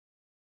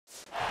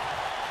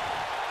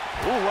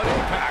Ooh, what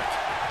impact.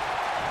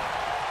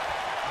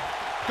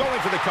 Going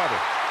for the cover.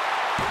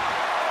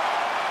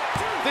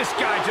 This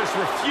guy just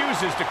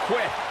refuses to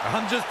quit.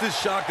 I'm just as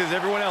shocked as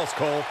everyone else,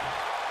 Cole.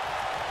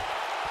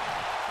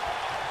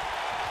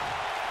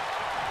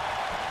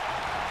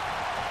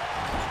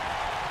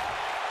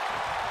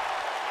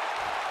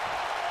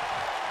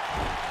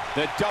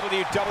 The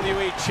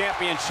WWE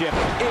Championship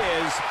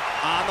is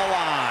on the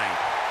line.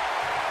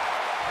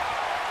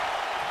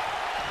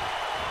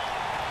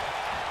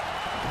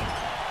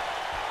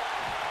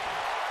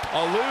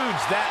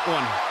 Eludes that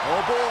one.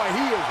 Oh boy,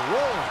 he is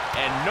rolling.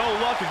 And no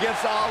luck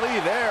against Ali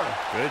there.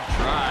 Good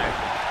try.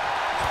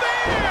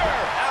 Spear!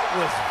 That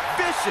was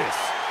vicious.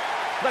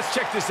 Let's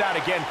check this out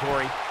again,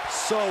 Corey.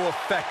 So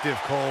effective,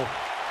 Cole.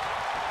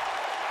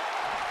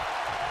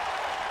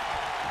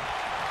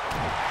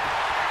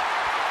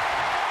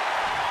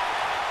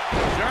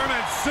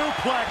 German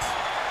suplex.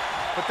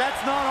 But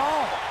that's not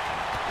all.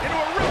 Into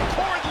a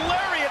ripcord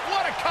lariat.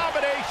 What a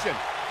combination.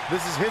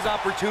 This is his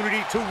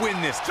opportunity to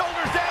win this.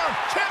 Shoulders down.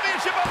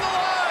 Championship on the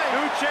line.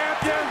 New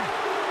champion.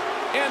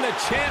 And the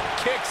champ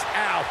kicks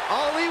out.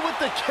 Ali with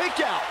the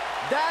kick out.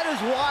 That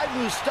is why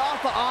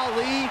Mustafa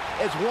Ali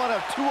is one of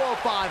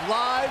 205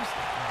 Live's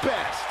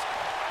best.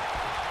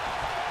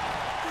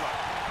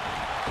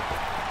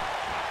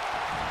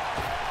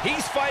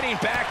 He's fighting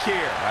back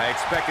here. I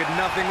expected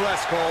nothing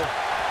less, Cole.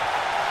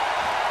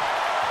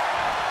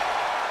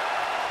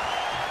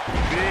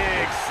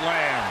 Big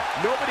slam.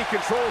 Nobody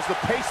controls the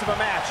pace of a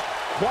match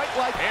quite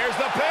like... Here's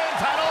the pin,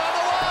 title on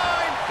the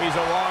line. He's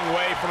a long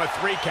way from a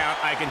 3 count,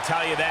 I can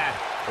tell you that.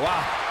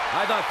 Wow,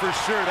 I thought for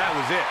sure that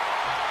was it.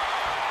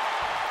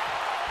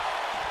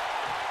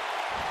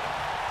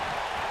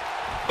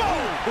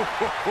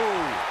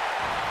 Boom!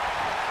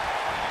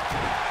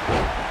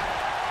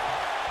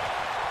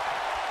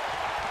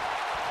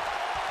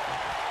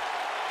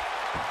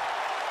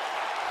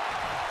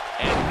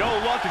 And no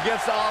luck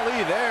against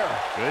Ali there.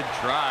 Good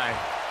try.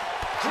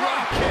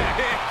 Drop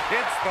kick.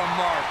 Hits the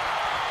mark.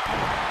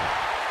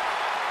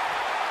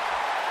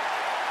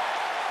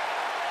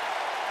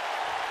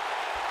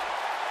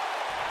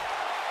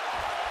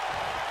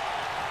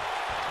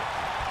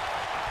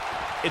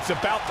 It's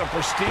about the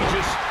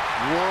prestigious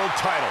world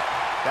title.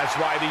 That's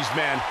why these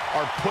men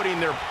are putting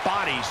their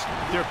bodies,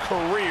 their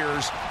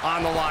careers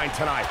on the line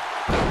tonight.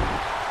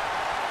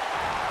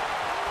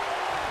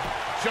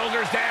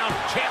 Shoulders down,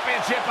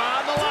 championship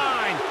on the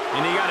line.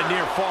 And he got a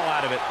near fall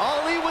out of it.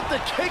 Ali with the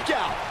kick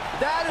out.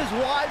 That is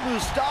why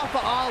Mustafa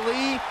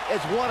Ali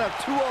is one of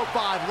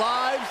 205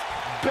 Live's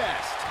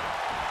best.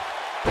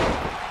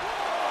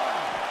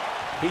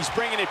 He's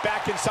bringing it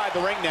back inside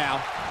the ring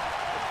now.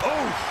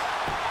 Oh!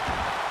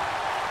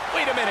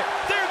 Wait a minute,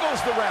 there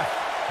goes the ref.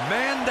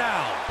 Man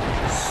down.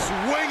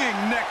 Swinging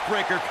neck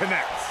breaker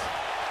connects.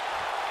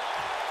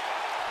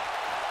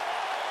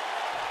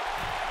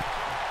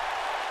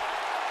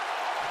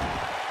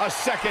 A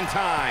second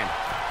time.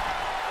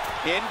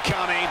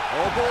 Incoming.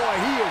 Oh boy,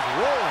 he is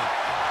rolling.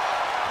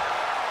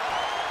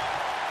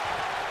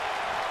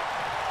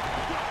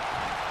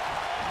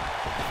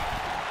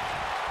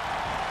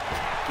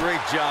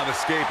 Great job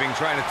escaping,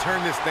 trying to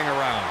turn this thing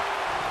around.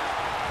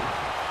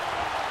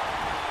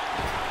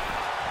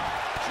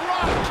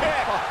 Drop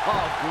kick.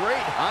 Oh,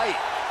 great height.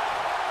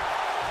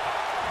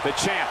 The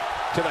champ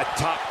to the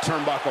top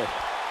turnbuckle.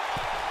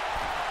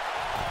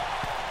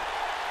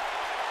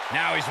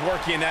 Now he's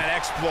working that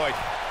exploit.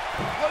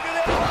 Look at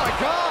that. Oh my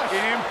gosh.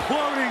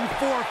 Imploding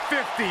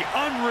 450.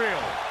 Unreal.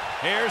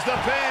 Here's the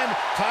pin.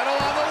 Title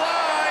on the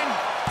line.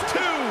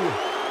 2,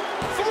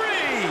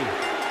 3.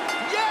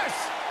 Yes.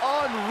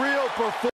 Unreal performance.